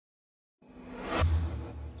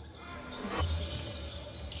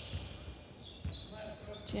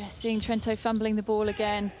Just seeing Trento fumbling the ball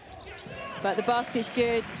again, but the basket's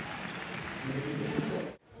good.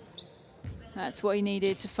 That's what he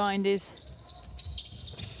needed to find his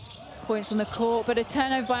points on the court, but a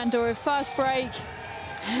turnover by Andorra, fast break,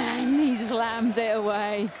 and he slams it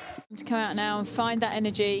away. To come out now and find that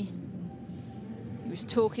energy. He was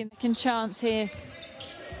talking, second chance here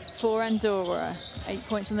for Andorra. 8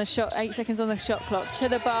 points on the shot, 8 seconds on the shot clock. To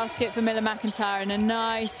the basket for Miller McIntyre, and a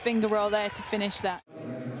nice finger roll there to finish that.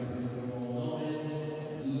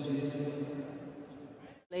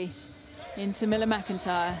 Into Miller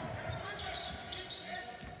McIntyre.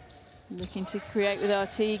 Looking to create with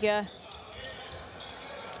Artiga.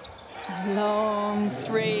 A long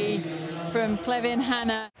three from Clevin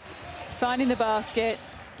Hannah. Finding the basket.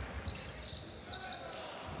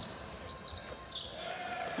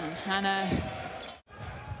 And Hannah.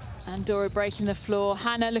 Andorra breaking the floor.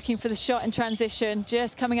 Hannah looking for the shot in transition.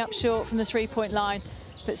 Just coming up short from the three-point line.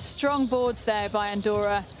 But strong boards there by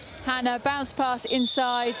Andorra. Hannah, bounce pass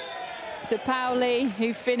inside to Pauli,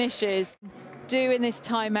 who finishes. Do in this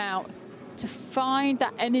timeout to find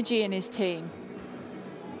that energy in his team.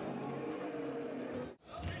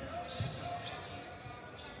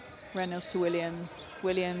 Reynolds to Williams.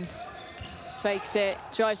 Williams fakes it,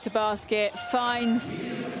 drives to basket, finds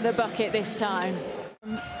the bucket this time.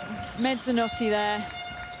 Mezzanotte there.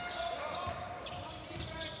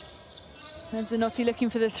 Mezzanotte looking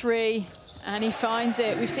for the three, and he finds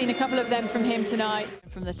it. We've seen a couple of them from him tonight.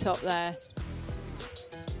 From the top there.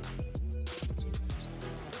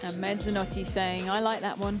 And Mezzanotte saying, I like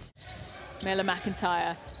that one. Miller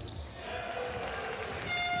McIntyre.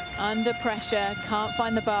 Under pressure, can't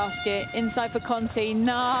find the basket. Inside for Conti,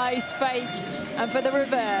 nice fake. And for the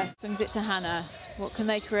reverse, swings it to Hannah. What can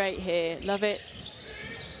they create here? Llovet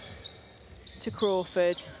to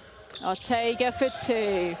Crawford. Ortega for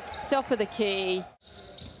two, top of the key.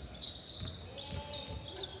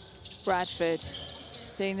 Bradford,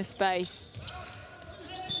 seeing the space.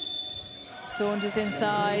 Saunders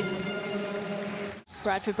inside.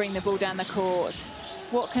 Bradford bring the ball down the court.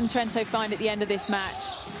 What can Trento find at the end of this match?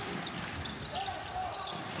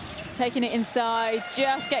 Taking it inside,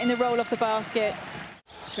 just getting the roll off the basket.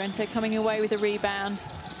 Trento coming away with a rebound.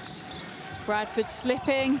 Bradford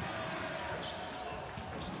slipping.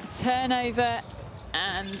 Turnover,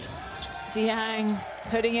 and Diang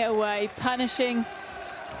putting it away, punishing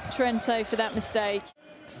Trento for that mistake.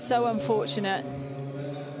 So unfortunate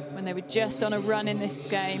when they were just on a run in this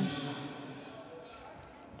game.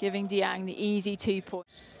 Giving Diang the easy 2 point.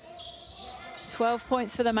 12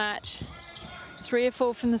 points for the match. 3 of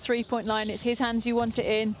 4 from the three-point line. It's his hands you want it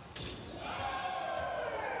in.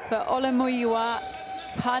 But Olamuyiwa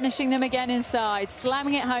punishing them again inside,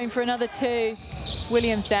 slamming it home for another 2.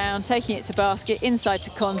 Williams down, taking it to basket, inside to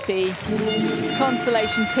Conti.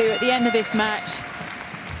 Consolation 2 at the end of this match.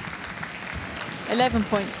 11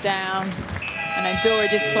 points down, and Andorra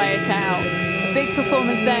just play it out. A big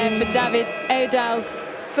performance there for David Eudal's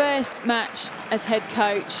first match as head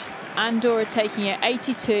coach. Andorra taking it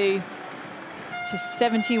 82 to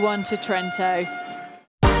 71 to Trento.